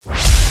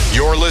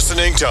You're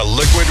listening to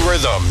Liquid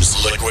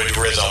Rhythms. Liquid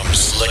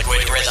Rhythms.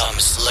 Liquid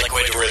Rhythms.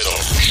 Liquid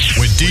Rhythms.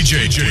 With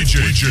DJ Ken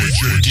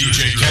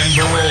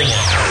Barola.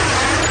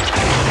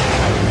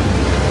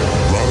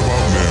 Right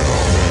about now,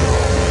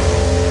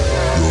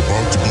 you're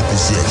about to be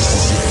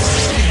possessed.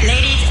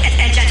 Ladies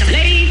and gentlemen.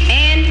 Ladies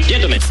and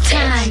gentlemen.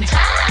 Time. Put your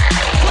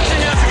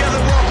hands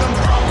together, welcome.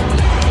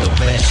 The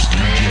best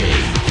DJ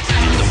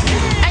in the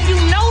world. And you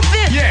know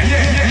this. Yeah.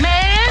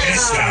 Man.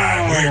 This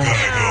time we're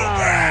gonna go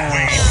back.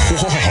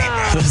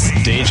 This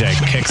DJ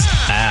kicks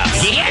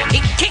ass. Yeah,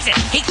 he kicks it.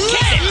 He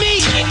kicks it.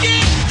 Me kick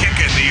it.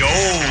 Kicking the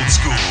old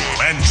school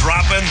and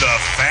dropping the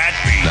fat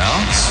beat.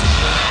 Now,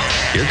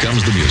 here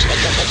comes the music.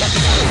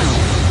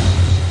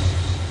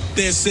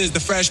 This is the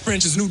Fresh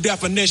Prince's new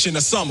definition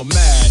of summer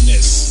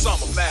madness.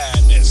 Summer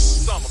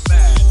madness. Summer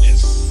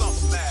madness. Summer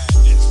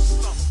madness.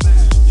 Summer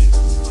madness.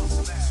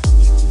 Summer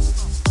madness.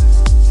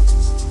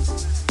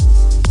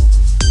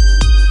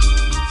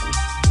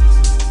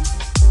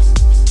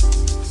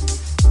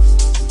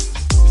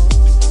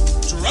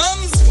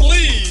 Drums,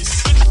 please.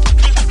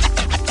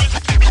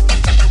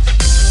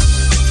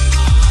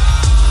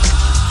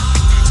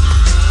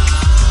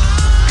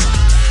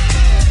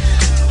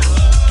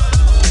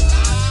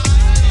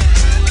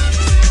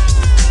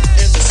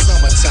 In the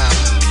summertime.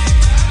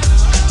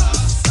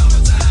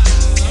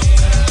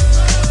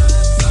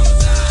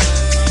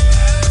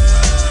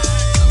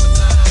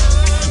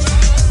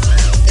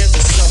 In the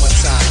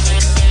summertime.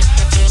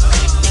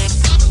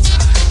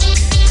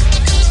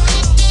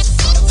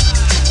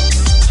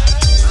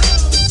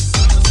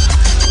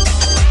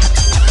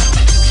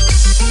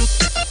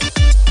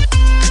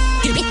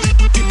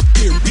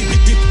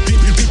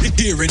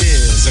 Here it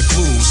is, a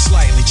groove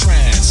slightly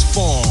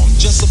transformed.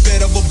 Just a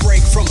bit of a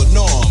break from the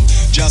norm.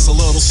 Just a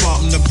little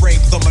something to break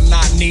the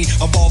monotony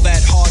of all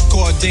that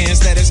hardcore dance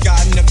that has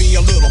gotten to be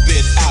a little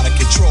bit out of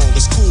control.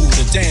 It's cool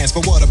to dance,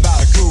 but what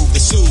about a groove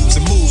that soothes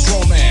and moves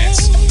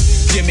romance?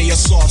 Give me a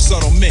soft,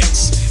 subtle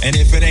mix. And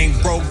if it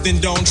ain't broke, then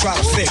don't try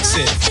to fix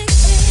it.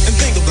 And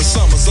think of the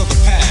summers of the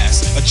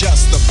past.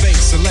 Adjust the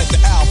bass and let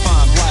the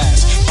Alpine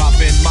blast. Pop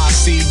in my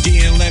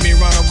CD and let me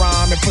run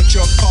around and put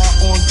your car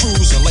on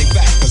cruise and lay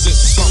back, cause it's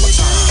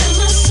summertime. In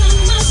the summertime.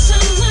 In the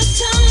summertime.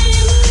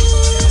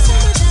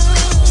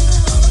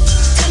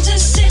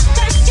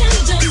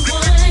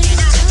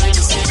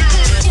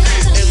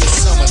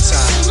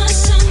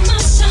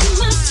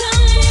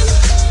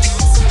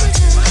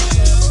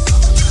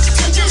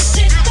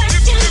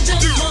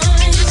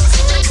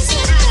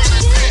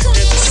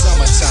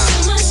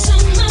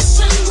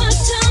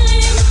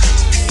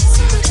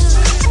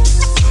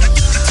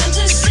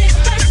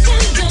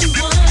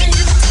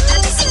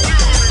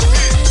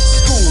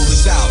 School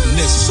is out and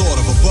this is sort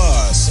of a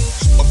buzz.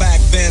 But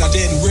back then I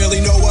didn't really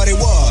know what it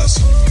was.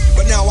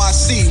 But now I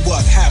see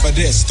what happened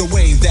is the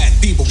way that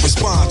people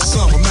respond to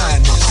summer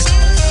madness.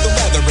 The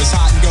weather is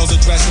hot and girls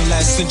are dressing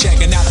less and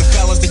checking out the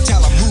fellas to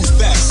tell them who's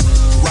best.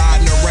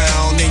 Riding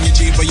around in your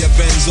Jeep or your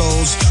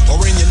Benzos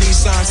or in your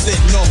Nissan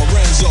sitting on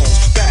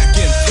Lorenzo's. Back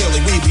in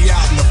Philly we be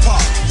out in the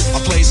park. A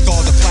place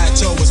called the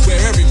Plateau is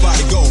where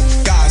everybody go.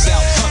 Guys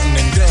out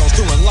hunting and girls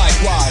doing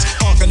likewise.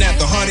 Honking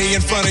at the honey in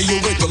front of you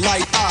with the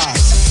light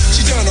eyes.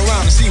 She turn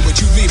around and see what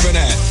you beeping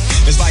at.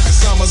 It's like the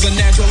summer's a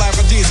natural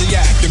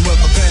aphrodisiac. And with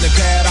a pen and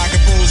pad I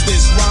compose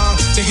this rhyme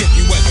to hit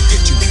you and to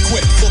get you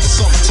equipped for the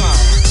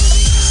summertime.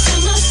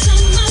 It's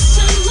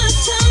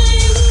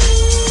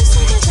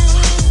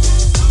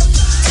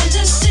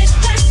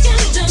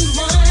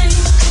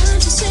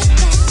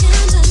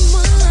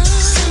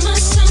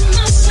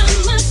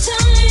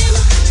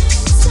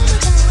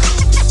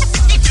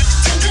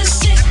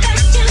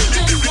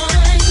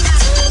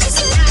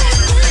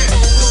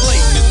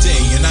late in the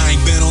day and I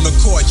ain't been on the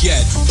court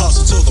yet.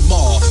 Hustle to the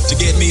mall to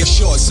get me a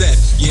short set.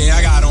 Yeah,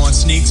 I got on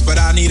sneaks, but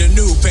I need a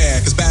new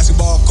pair. Cause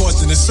basketball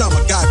courts in the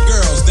summer got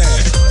girls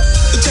there.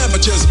 The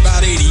temperature's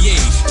about 88.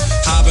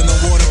 Hop in the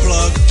water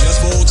plug, just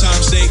for old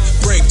time's sake.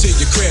 Break to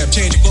your crib,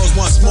 change your clothes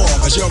once more.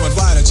 Cause you're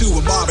invited to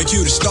a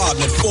barbecue to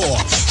starting at 4.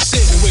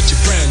 Sitting with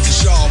your friends and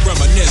y'all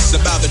reminisce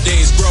about the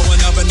days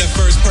growing up and the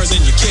first person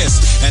you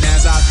kiss. And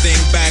as I think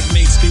back,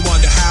 makes me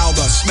wonder how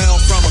the smell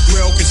from a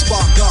grill can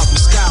spark off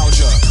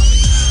nostalgia.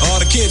 All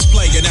the kids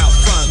playing out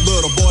front,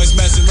 little boys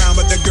messing around,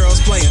 but the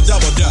girls playing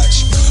double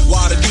dutch.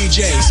 While the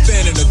DJ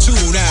spinning a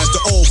tune as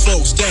the old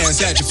folks dance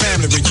at your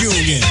family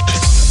reunion.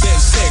 Then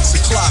 6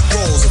 o'clock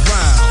rolls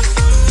around.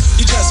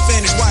 You just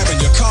finished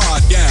wiping your car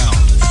down.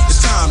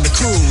 It's time to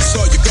cruise, so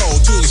you go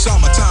to the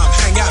summertime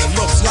hangout. It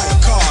looks like a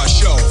car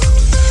show.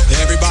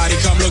 Everybody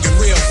come looking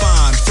real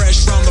fine,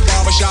 fresh from the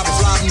barbershop and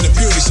fly from the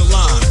beauty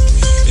salon.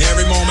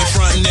 Every moment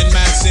frontin' and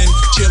maxin',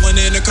 chillin'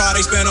 in the car,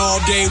 they spend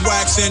all day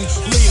waxing,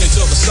 leaning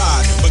to the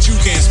side, but you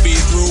can't speed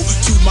through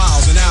 2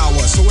 miles an hour,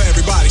 so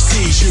everybody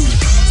sees you.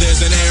 There's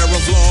an air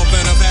of love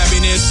and of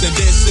happiness, and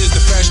this is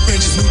the Fresh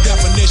Prince's new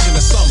definition of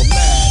summer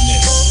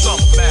madness.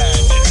 Summer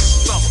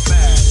madness, summer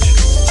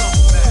madness, summer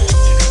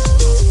madness.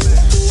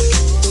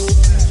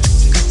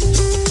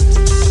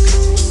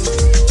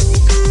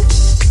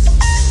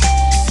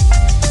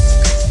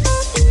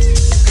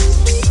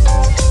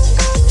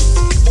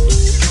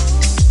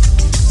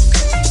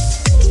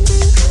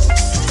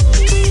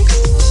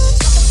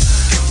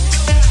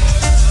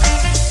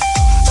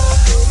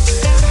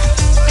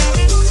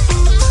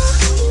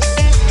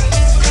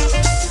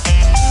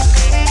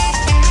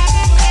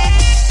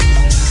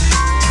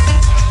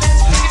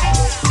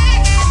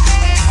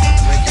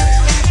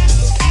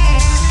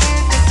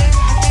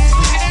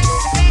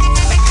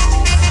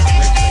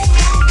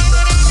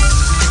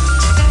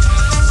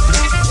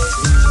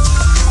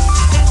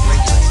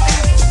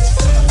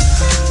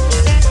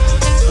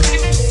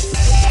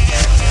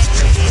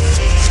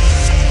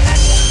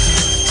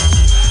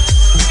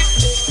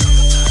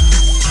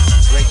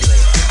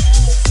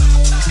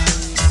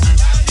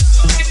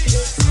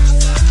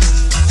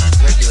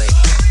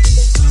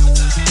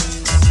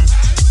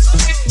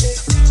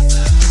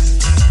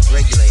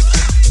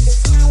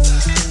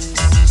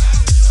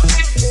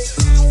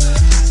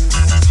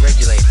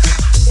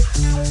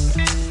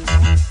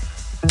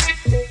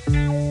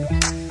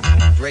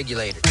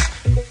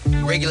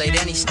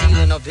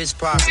 stealing of his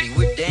property.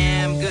 We're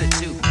damn good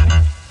too.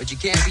 But you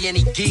can't be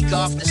any geek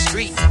off the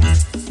street.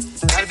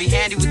 Gotta be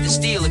handy with the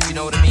steel if you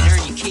know what I mean.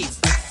 Earn your keep.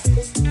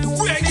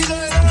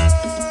 Regulators,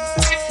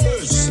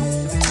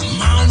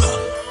 mount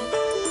up.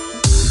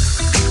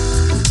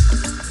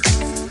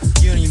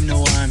 You don't even know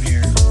why I'm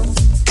here.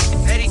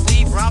 Petty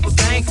thief, rob a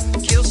bank,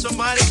 kill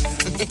somebody.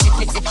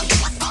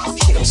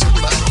 Kill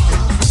somebody.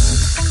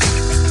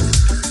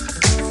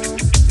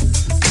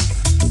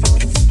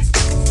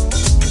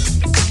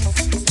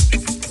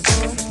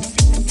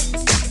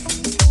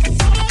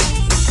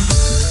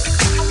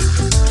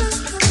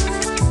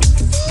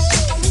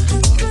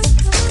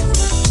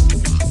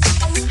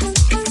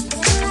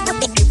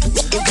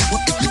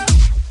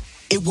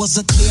 It was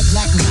a clear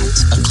black night,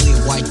 a clear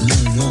white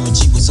moon. Warren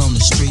G was on the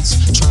streets,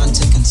 trying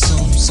to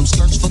consume some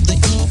skirts for the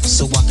E,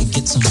 so I could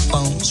get some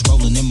phones.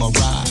 Rolling in my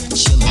ride,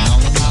 chilling all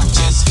alone.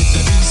 Just hit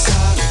the east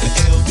side of the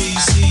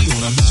LBC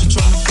on a mission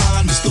trying to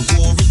find Mr.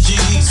 Warren G.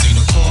 Seen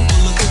a car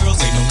full of girls,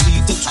 ain't no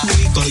need to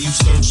tweak. All you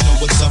search know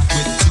what's up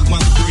with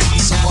 213.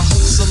 So I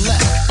hooked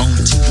select on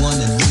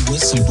 21 and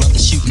Lewis, some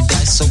brothers shooting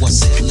dice. So I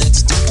said,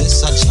 let's do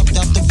this. I jumped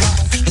out the rock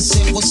and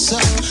said, what's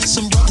up?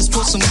 Some brothers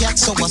pulled some yak,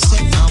 so I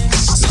said, I'm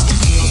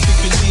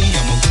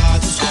I'm a guy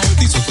who's heard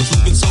these hookers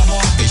looking so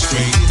hard, they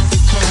straight hit the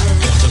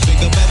curve. Want to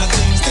bigger, better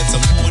things than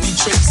some horny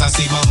tricks. I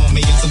see my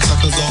homie and some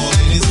suckers all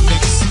in his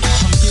mix.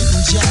 I'm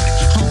getting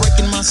jacked, I'm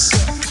wrecking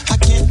myself. I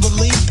can't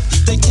believe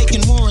they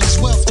taking Warren's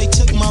wealth. They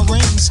took my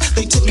rings,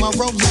 they took my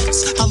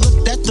Rolex. I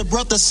looked at the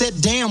brother, said,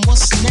 damn,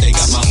 what's next? They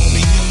got my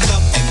homie hemmed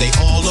up and they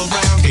all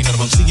around. Ain't none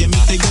of them seeing me,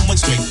 they going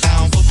straight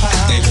down for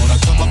pound. They wanna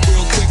come up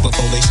real quick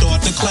before they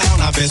start to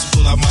clown. I best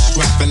pull out my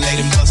strap and lay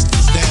them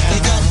busters down.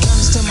 They got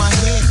guns to my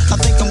head, I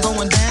think I'm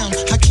going down.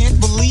 I can't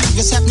believe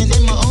it's happening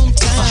in my own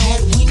town. If I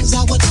had wings,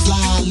 I would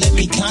fly, let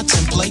me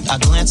contemplate. I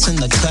glance in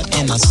the cut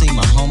and I see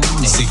my homie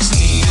Nate. 16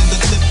 in the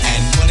clip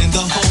and one in the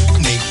hole.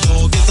 Nate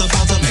Dogg is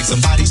about to make some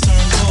bodies turn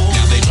cold.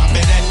 Now they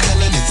dropping that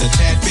melon, it's a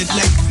tad bit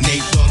late.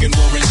 Nate Dogg and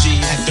Warren G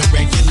had to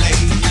regulate.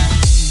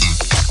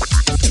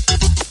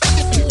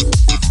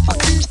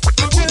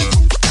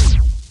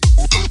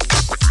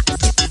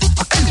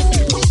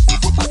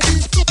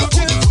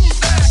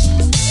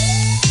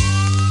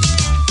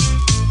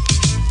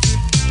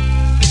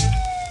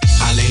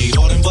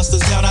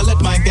 Busters down, I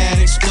let my gat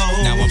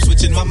explode. Now I'm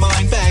switching my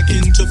mind back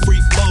into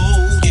freak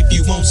mode. If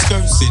you won't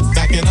skirt, sit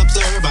back and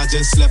observe. I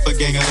just left a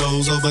gang of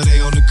those over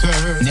there on the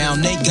curb. Now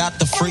they got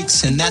the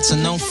freaks, and that's a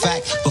known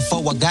fact. Before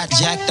I got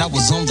jacked, I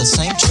was on the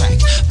same track.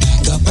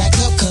 Back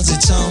up, cause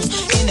it's on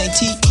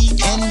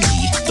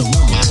N-A-T-E-N-E, the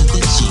woman to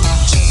the G.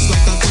 Just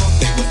like I thought,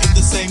 they were in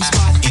the same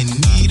spot, in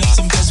need of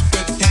some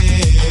desperate help.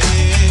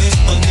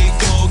 A Nate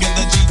Dogg and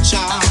the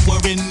G-Child were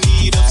in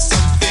need of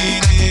something.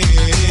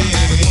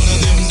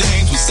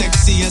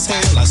 Sexy as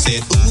hell, I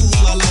said,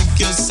 ooh, I like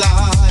your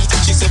size.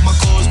 She said my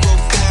chords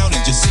broke down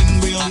and just sing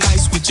real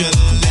nice. Would you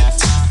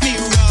let me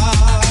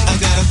ride? I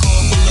got a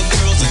car full of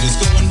girls and it's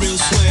going real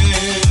swell.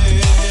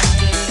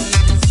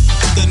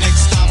 The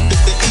next stop is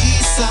the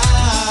East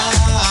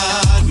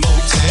Side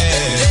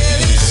Motel.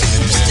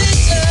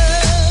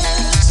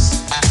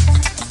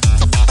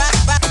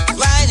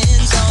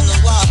 Writings on the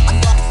wall.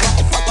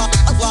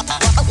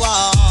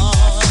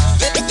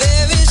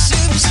 Very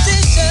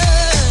superstitious.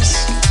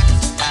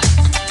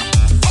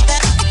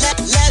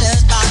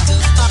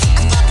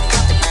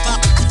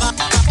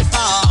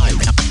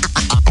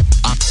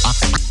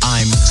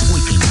 I'm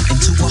tweaking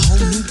into a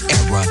whole new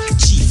era.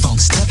 G-Funk,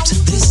 step to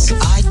this,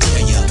 I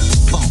dare ya.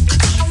 Funk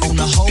on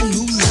a whole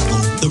new level.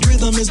 The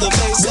rhythm is the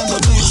bass and the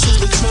bass is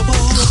the treble.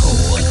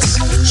 Chords,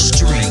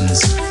 strings,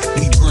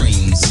 we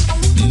brings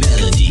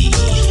melody.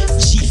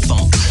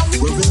 G-Funk,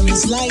 where rhythm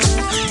is life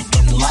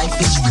and life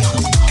is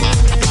rhythm.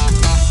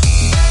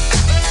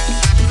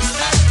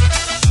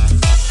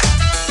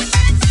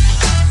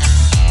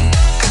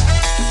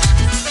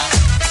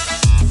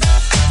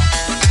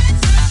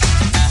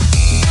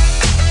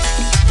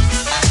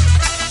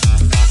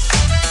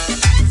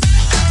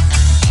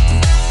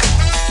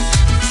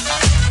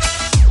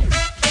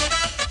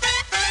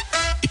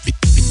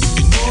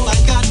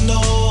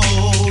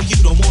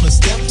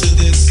 Step to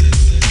this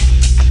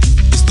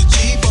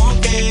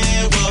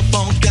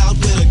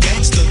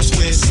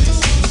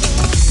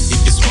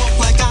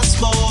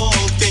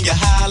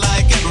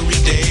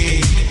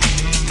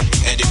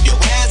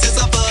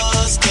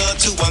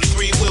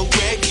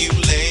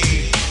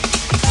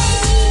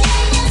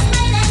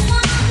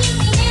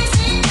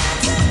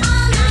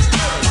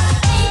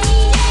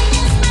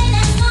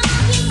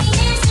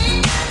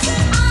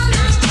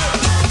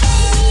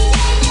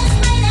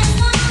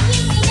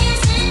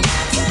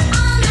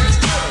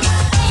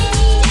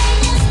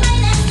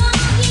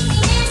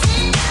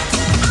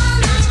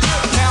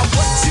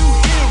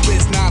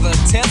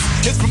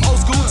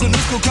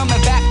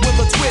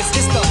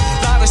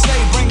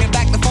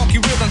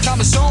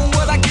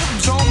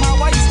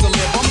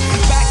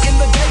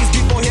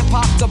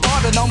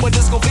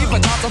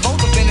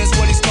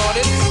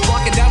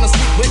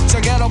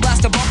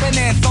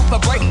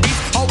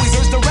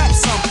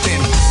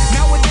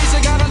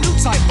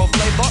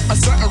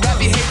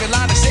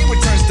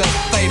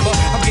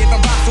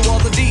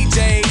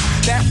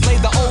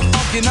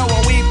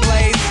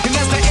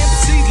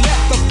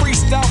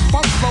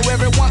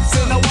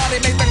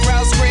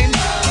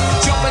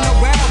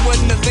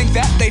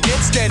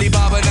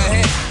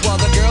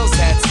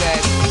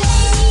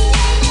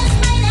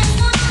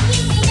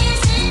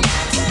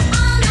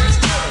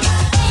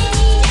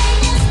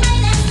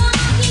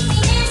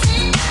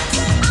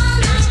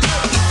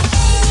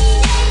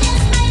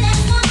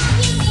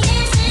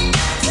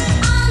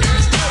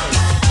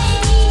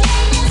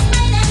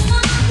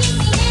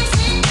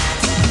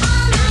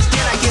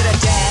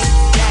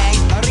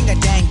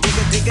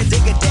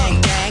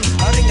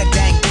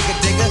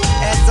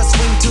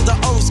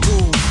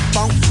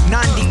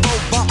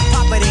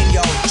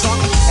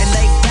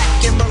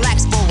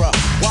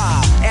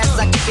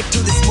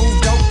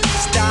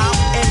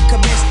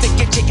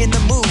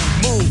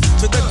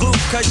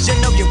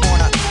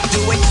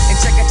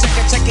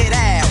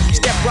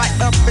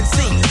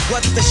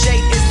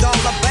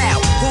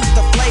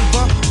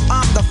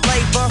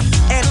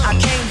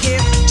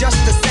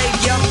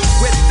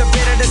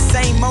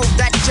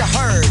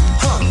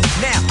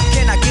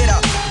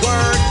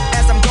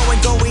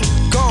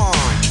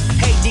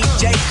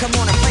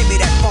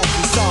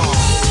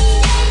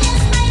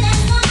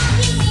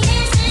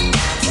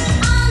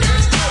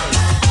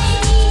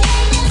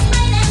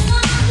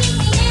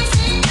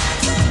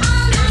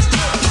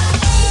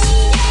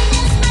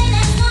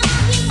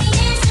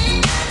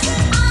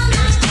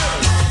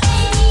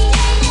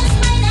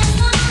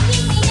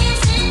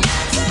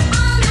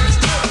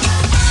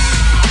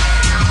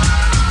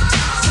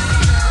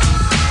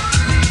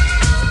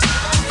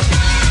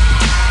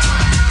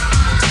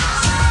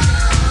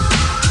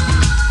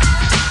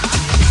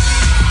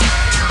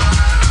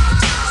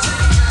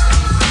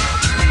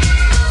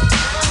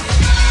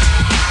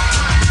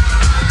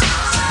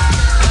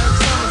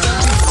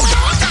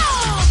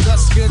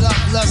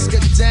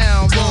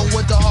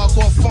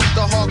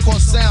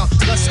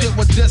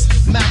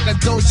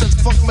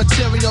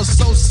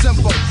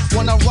simple.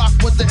 When I rock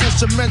with the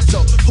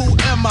instrumental, who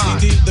am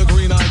I? The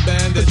green-eyed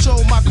bandit.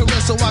 Control my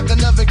career so I can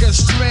never get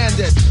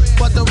stranded.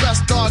 But the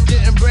rest are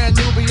getting brand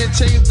new, being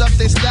changed up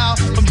their style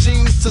from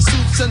jeans to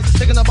suits and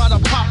thinking about a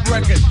pop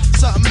record.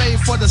 Something made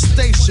for the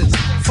stations,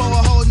 for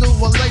a whole new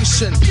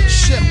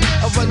relationship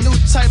of a new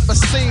type of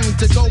scene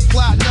to go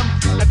platinum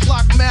and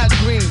clock mad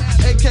green,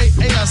 aka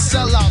a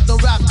sellout, the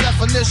rap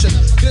definition.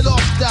 Get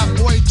off that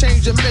boy,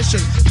 change your mission.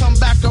 Come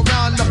back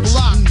around the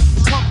block.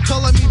 Pump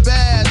color me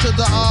bad to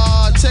the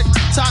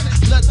tick-tock.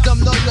 Let them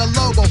know your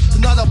logo,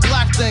 not a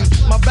black thing.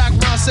 My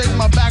background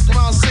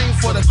sing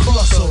for the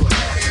crossover.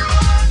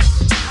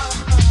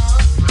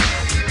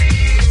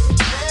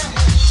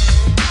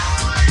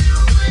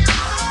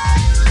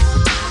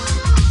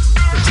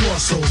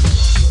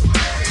 Crossover.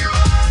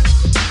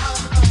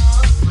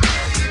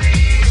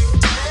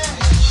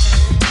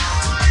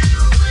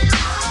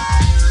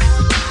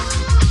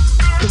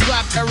 The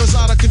rap era's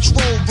out of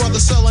control, brother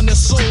selling their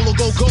soul or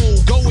go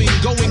gold,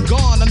 going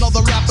gone,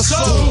 another rapper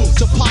soul.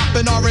 To pop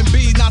and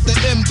R&B, not the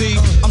MD.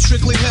 I'm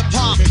strictly hip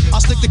hop. I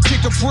stick to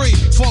kick it free,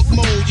 funk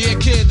mode. Yeah,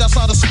 kid, that's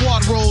how the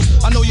squad rolls.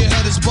 I know your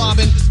head is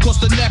bobbing, cause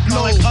the neck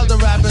knows. Like other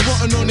rappers,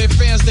 frontin' on their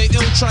fans, they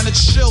ill, trying to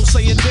chill,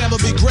 saying damn,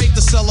 it'd be great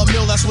to sell a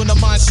mill. That's when the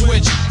mind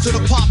switch to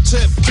the pop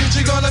tip. Kid,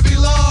 you gonna be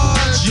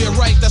large. Yeah,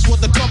 right, that's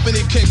what the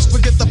company kicks.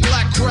 Forget the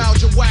black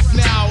crowd, you're whack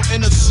now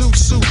in a zoot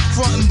suit,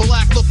 frontin'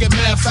 black, looking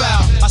mad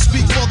foul. I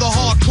speak for the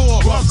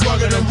hardcore, rough,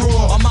 rugged, and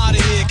raw. I'm out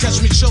of here,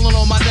 catch me chillin'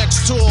 on my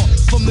next tour.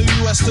 From the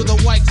US to the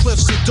White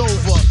Cliffs of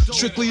Dover.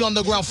 Strictly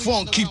underground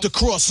funk, keep the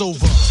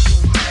crossover.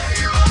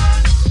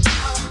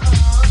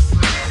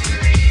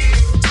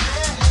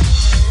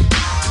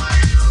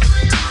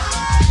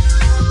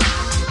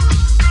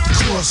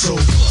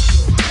 Crossover.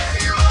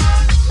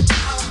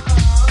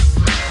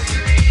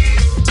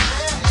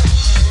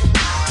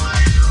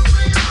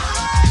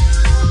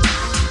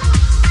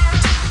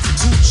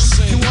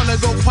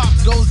 Go pop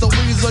goes the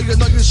weasel. You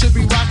know you should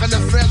be rocking the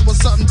fans with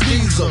something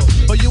diesel.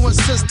 But you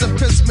insist to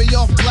piss me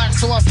off black,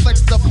 so I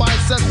flex the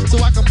bicep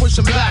so I can push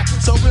them back.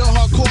 So real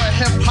hardcore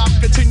hip hop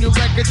continue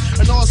records,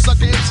 and all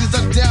sucker MCs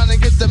duck down and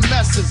get the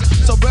message.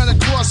 So brand a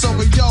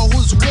crossover, yo,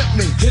 who's with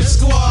me? Hit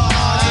squad,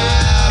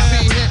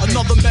 yeah.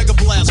 Another mega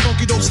blast,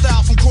 funky dope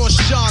style from cross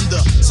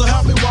yonder. So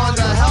help me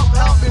wander, help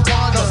me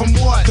wander. From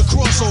what? The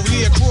crossover,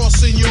 yeah,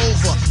 crossing you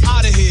over.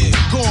 Out of here,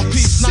 gone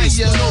peace, nice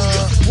to know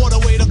ya. What a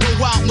way to go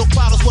out, no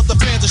cloud is what the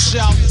fans are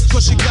shout.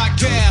 Cause she got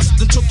gas,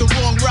 then took the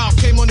wrong route.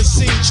 Came on the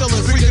scene, chillin',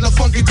 freaking a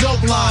funky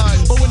dope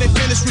line. But when they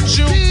finish with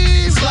you,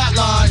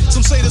 flatline.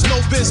 Some say there's no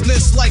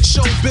business like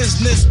show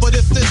business. But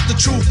if this the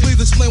truth,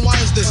 please explain why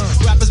is this?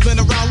 Rap has been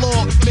around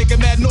long, making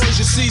mad noise,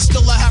 you see.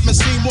 Still I haven't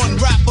seen one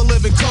rapper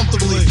living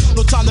comfortably.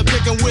 No time to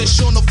pick and wish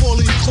on the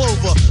 4-leaf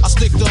clover. I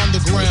stick to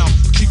underground,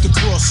 keep the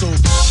crossover.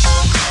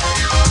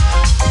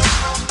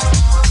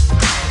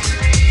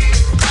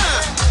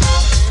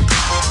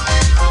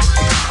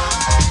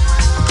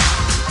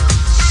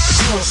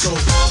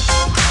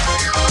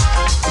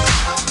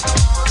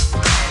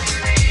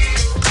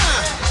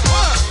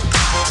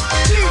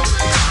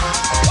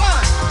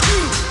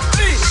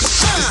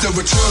 It's the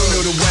return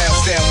of the wild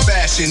style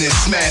fashion and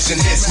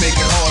smashing hits, make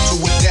it hard to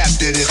adapt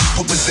to this.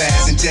 Put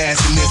pizzazz and jazz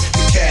in this,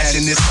 the cash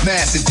in this,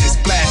 massive this,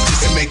 blast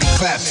this and make a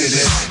clap to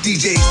this.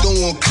 DJs don't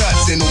want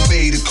cuts and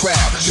obey the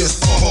crowd,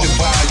 just pump the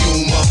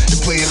volume up and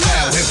play it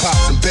loud. Hip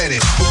hop's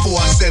embedded. Before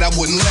I said I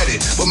wouldn't let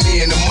it, but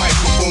me and the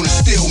microphone is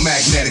still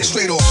magnetic.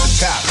 Straight off the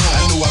top,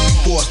 I knew I'd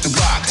be forced to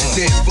rock.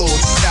 Dance floors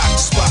to stop,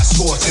 the spot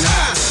scorching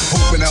hot.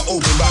 Hoping I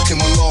open,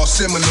 rocking my law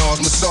seminars,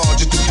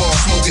 massage at the bar,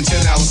 smoking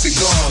 10-hour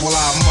cigars while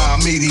I'm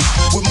my meaty.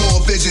 With more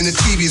vision than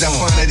TVs, I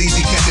find it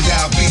easy catching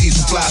diabetes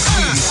and fly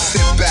speedies.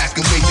 Sit back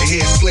and wait to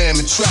hear slam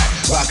and track.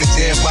 Rock a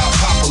jam by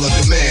popular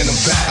demand, I'm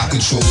back. I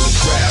control the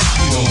crowd,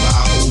 you know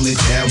I hold it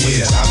down. When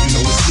it's out, you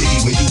know it's sticky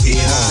when you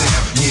hear the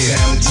sound.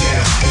 Town to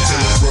town, until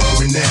it's world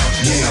renowned.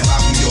 Yeah, I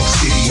rock New York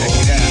City all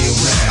year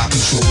round. I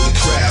control the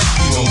crowd,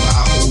 you know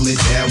I hold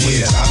it down. When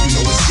it's out, you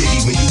know it's sticky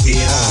when you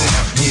hear the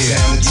sound.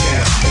 Town to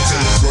town,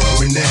 until it's world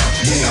renowned.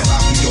 Yeah, I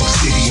rock New York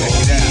City all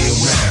year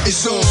round.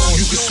 It's on,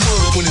 you can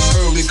swerve when it's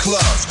early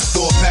clubs.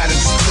 Thought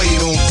patterns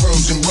displayed on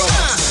perms and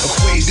rubbers.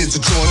 Equations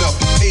are drawn up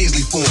in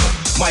Paisley form.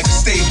 Mike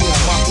stay warm,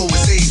 my flow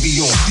is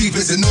avion. Deep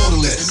as a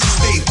Nautilus,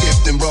 stay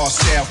dipped in raw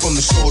style from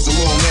the shores of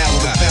Long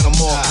Island to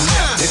Panama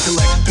Canal.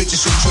 Intellect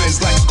pictures show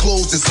trends like a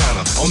clothes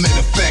designer. I'm in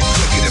effect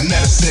quicker than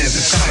medicines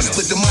in China.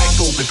 Split the mic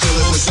open, fill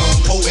it with something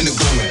potent and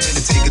going,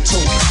 and take a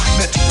token.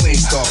 Metal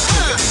planes start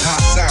cooking.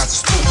 Hot signs are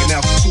spoken,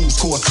 altitudes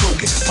core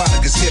choking.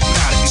 Product is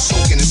hypnotic, you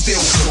soaking and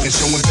still soaking.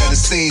 Showing better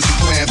scenes than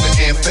grams of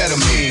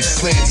amphetamine.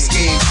 Plan to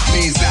scheme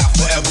means out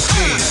forever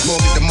clean.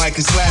 Long as the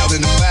mic is loud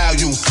and the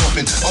volume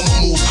pumping, I'ma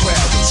move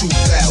crowds of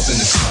 2,000.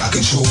 I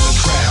control the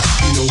crowd,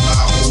 you know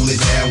I hold it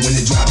down. When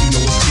it drop, you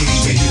know it's jiggy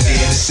when you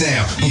hear the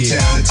sound. From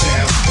town to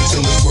town,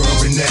 until it's world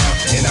renowned.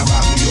 And I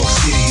rock New York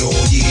City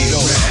all year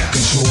round.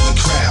 Control the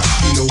crowd,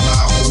 you know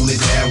I hold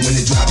it down. When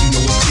it drop, you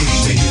know it's jiggy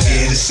when you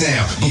hear the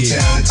sound. From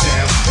town to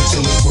town,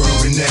 until it's world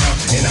renowned.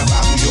 And I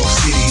rock New York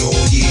City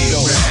all year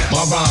round.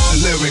 My rhymes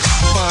and lyrics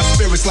lyrics, find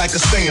spirits like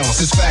a seance.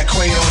 This fat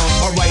crayon,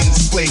 I write and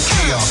display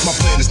chaos. My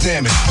plan is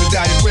damaged, the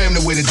diagram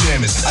the way the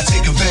jam is. I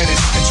take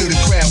advantage until the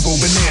crowd go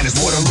bananas.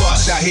 What a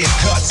rush, I hear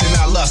cuts and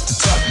I lust to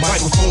touch.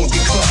 Microphones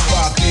get clutched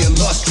by the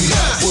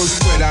illustrious. Word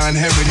spread I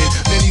inherited,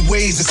 many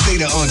ways to say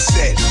the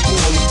unsaid.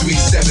 More with 3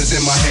 sevens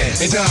in my head.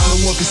 And now no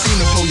one can seem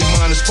to blow your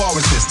mind as far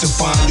as this. To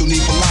find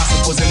unique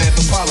philosophers and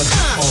anthropologists,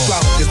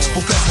 astrologists,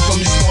 professors from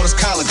the smartest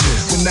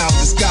colleges, with knowledge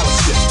and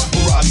scholarships.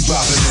 Where I be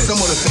dropping this.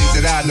 Some of the things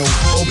that I know,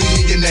 will be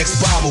in your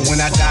next Bible. When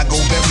I die, go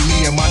bury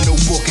me in my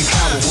notebook and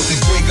cowl. What the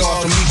great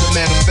God from Egypt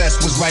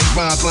manifest was right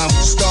rhymes, line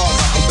with the stars.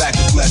 I come back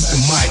and bless the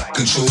mic,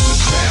 control the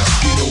crowd.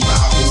 You know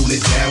how I hold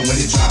it down. When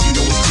it drop, you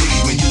know it's jiggy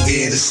when you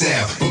hear the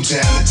sound. From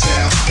town to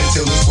town,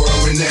 until it's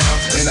world renowned.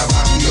 And I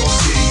rock New York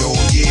City all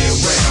year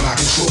round. I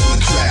control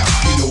the crowd.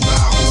 You know how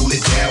I hold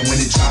it down. When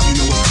it drop, you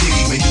know it's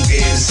jiggy when you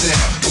hear the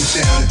sound. From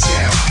town to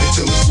town,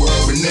 until it's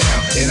world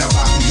renowned. And I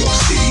rock New York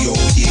City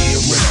all year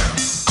round.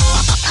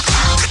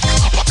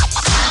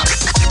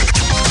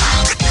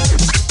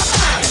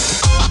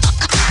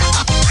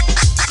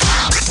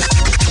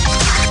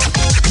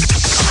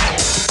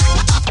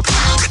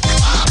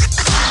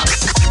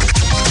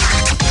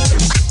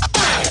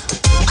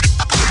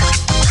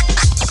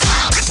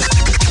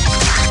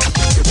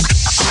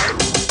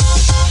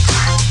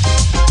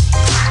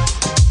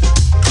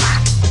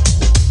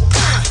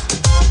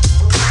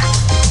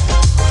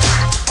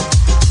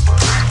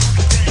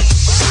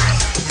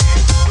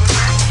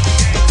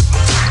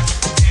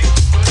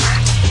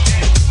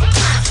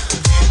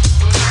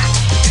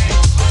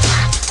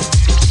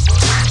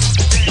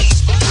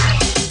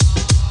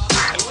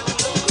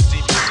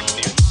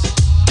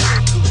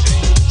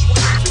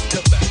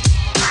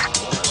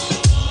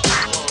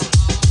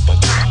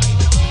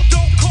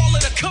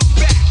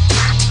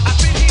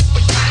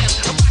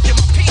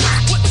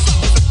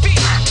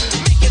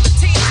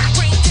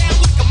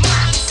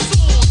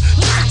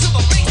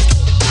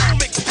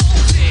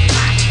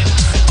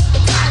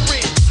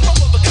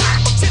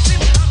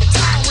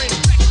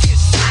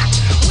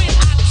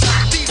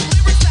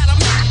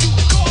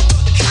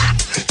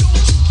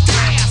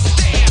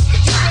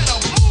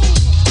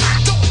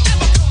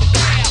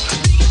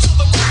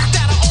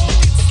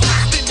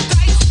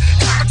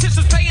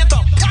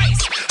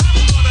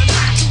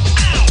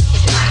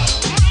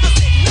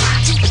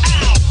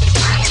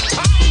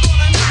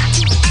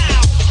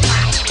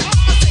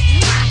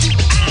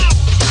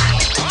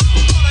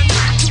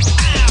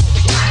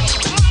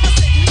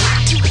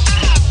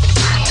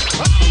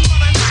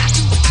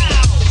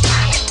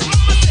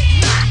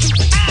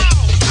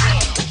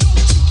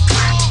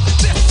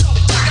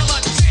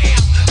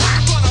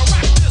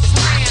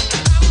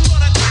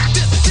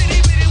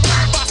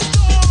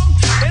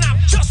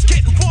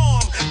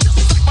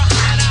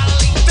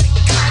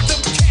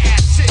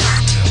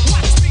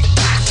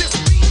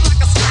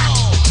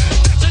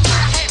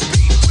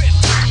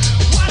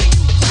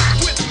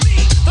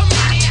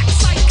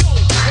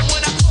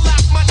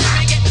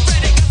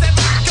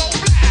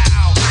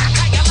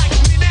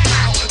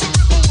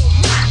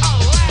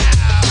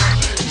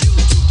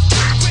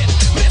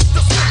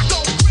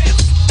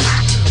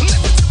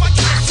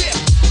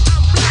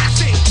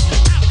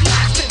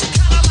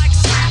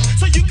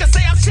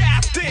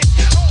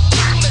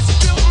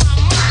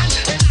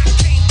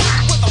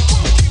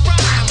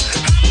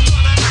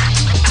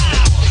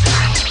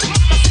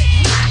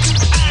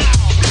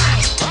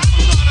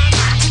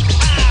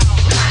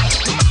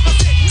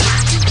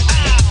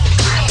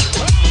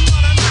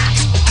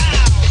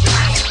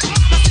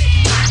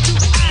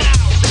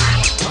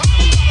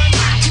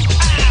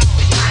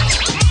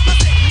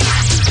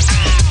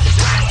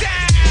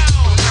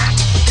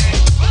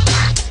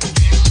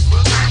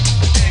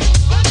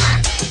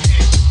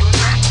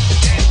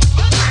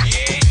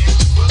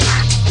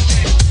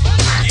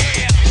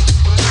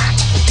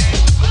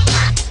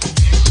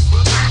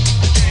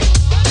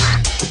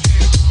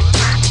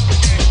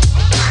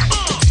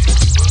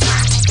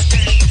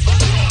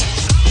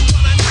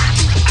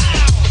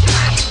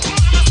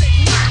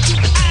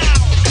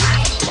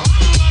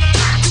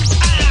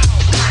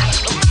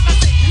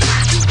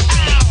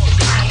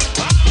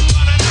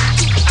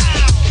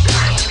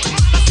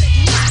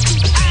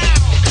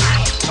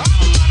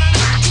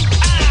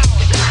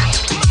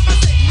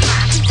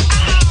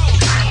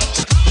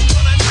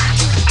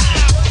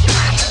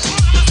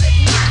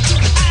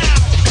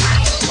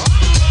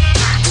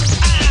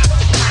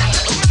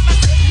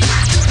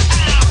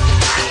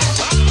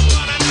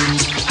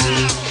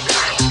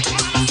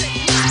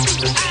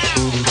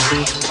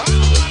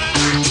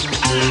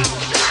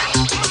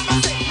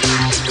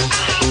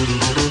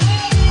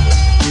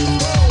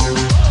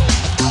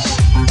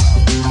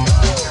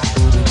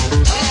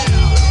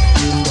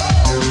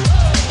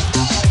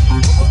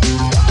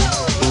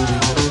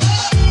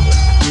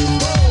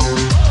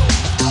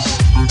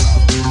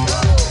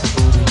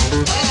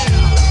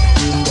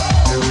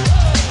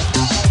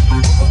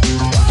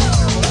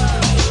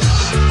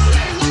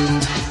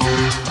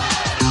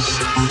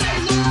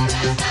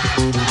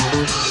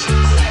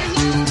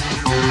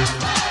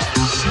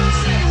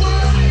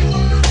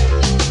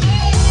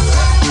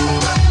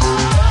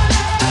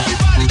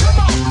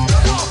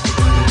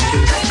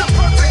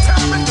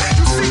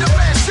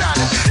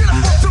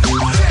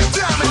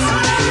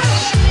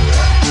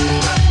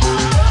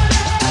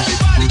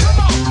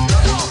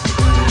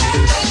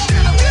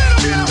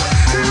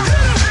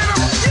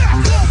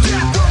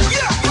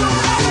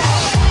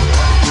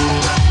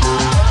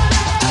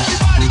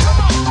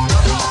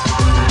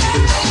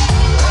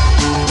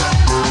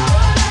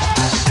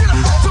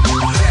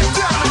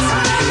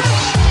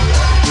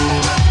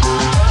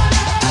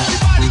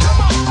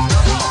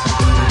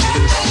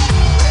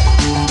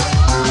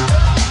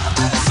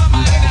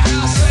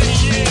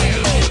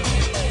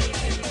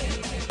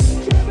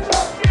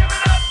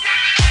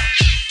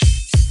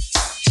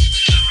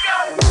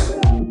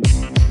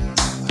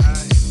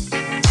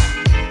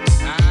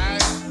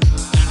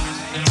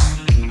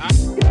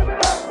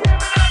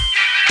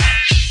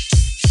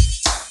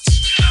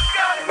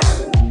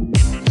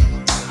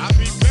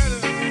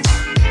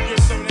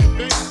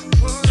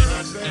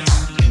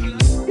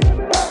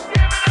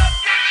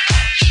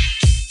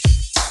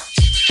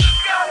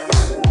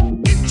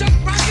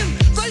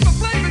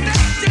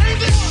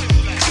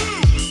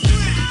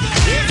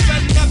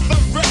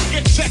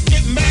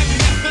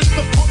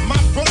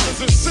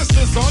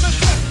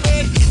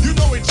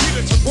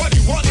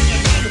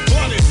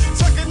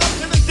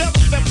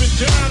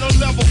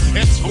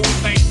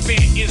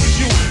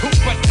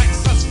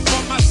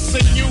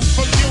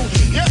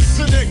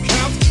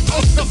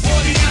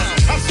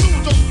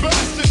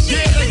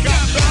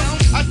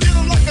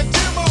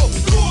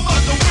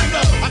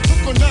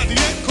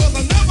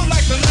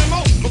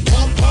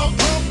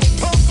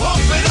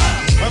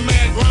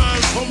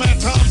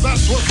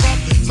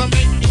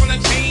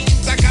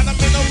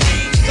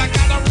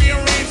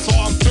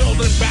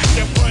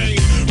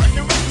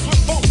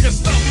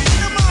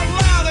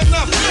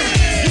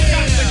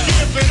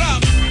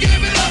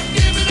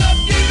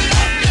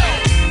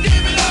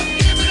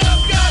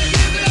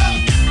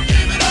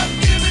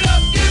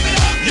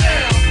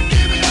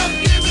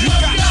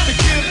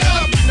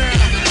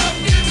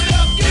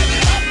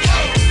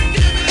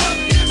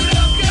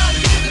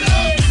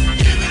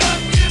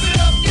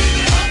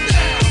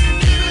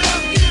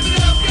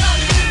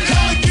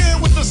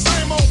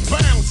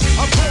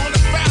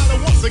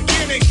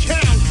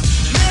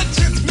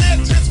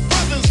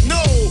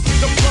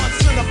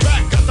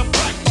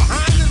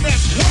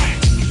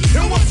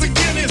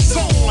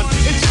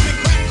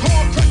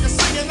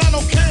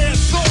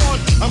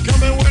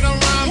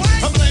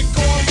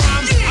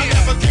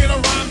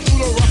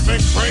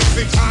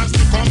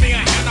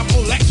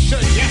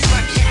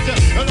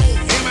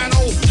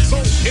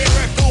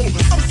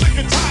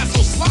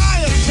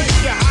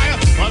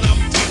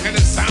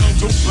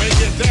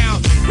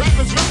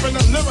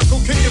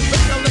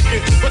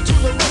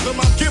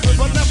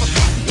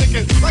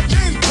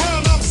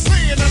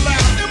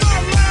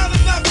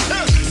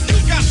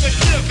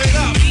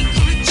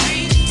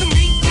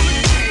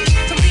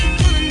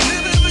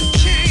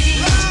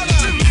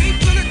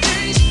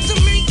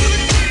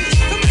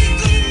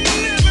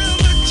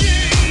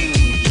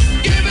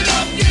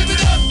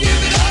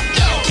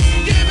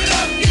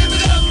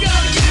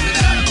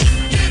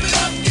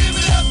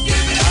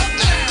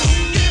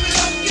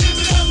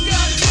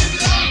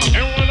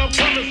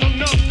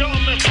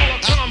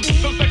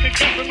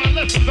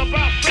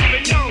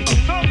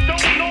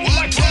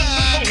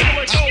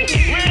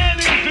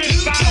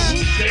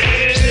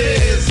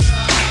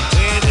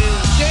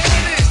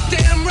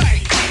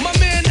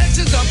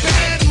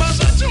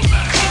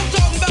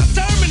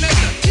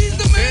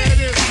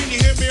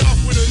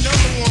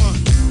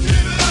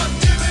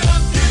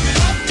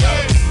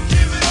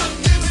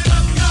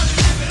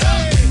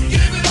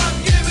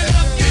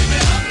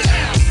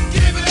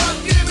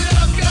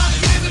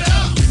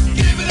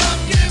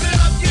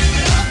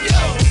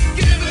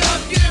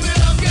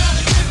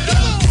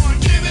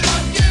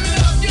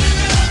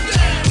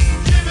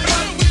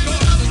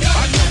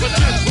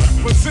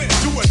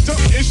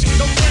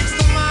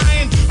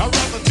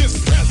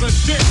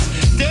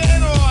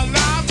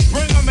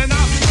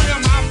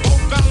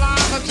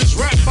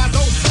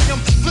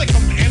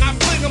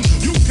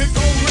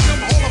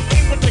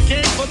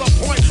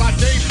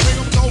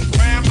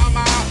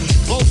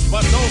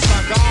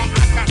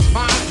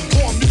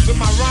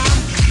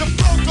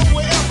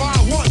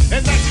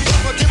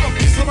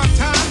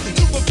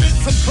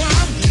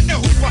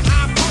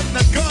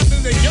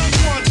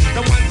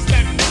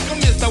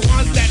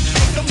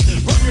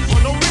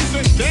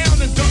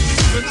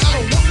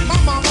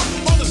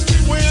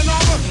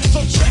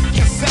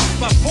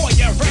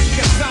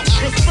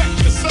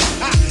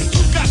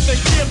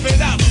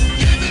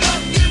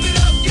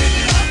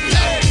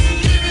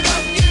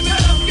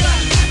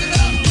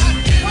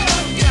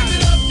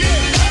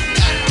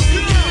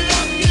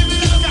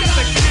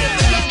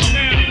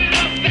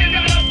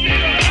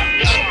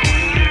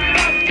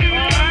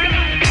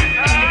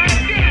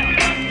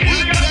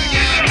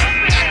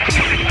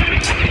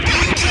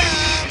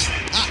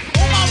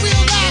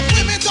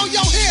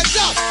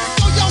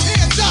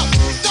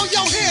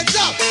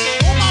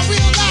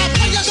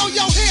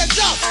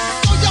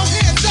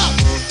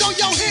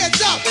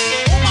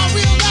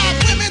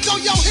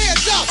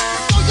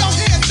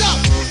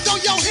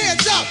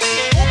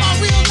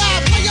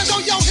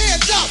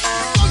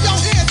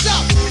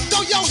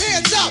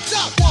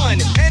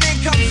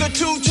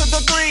 2 to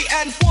the 3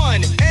 and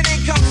 1. And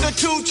it comes the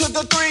 2 to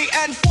the 3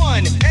 and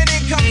 1. And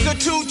it comes the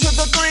 2 to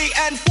the 3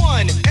 and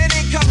 1. And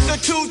it comes the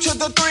 2 to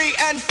the 3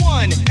 and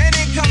 1. And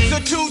it comes the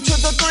 2 to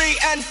the 3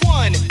 and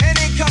 1. And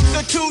it comes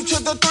the 2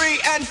 to the 3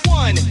 and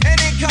 1. And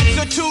it comes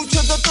the 2 to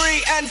the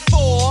 3 and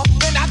 4.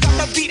 Then I got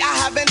the beat I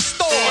have in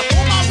store.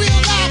 All my real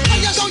live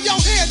players, throw your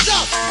hands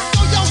up.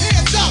 Throw your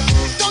hands up.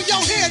 Throw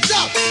your hands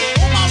up.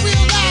 All my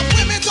real live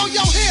women, throw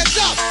your hands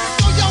up.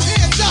 Throw your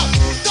hands up.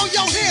 Throw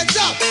your hands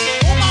up.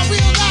 All my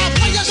real live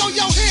players, throw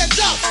your hands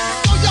up.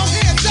 Throw your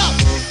hands up.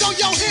 Throw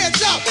your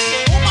hands up.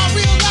 All my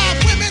real live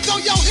women, throw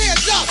your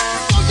hands up.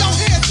 Throw your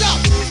hands up.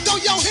 Throw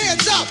your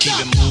hands up. Keep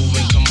it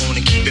moving, come on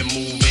and keep it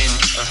moving.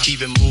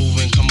 Keep it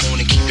moving, come on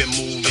and keep it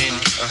moving.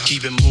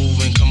 Keep it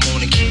moving, come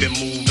on and keep it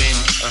moving.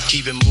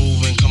 Keep it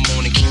moving, come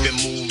on and keep it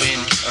moving.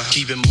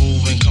 Keep it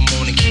moving, come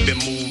on and keep it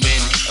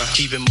moving.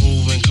 Keep it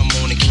moving, come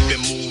on and keep it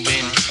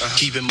moving.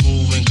 Keep it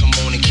moving, come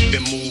on and keep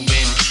it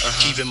moving.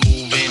 Keep it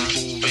moving,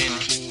 moving,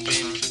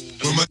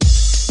 moving.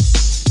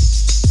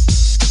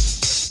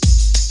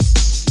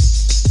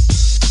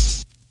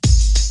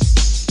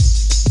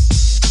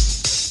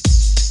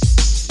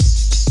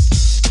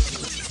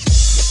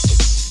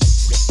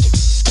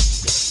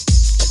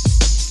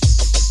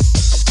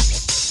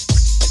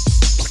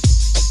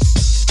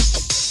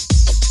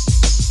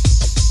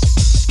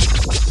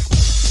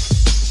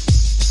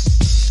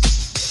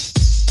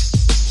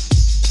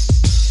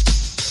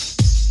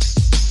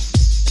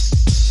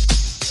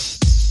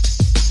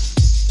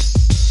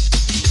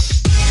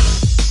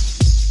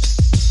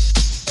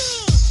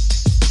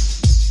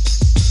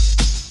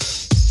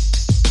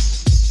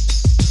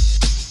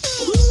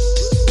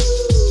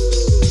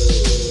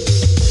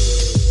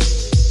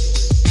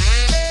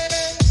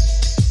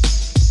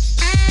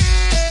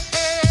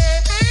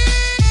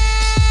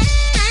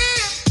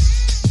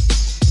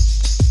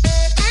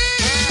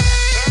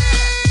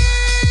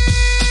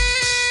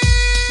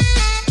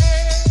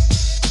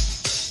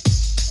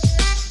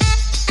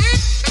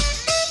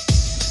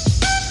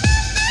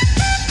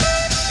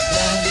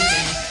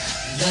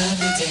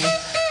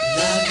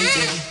 Lovely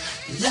day,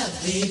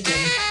 lovely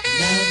day,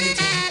 lovely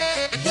day.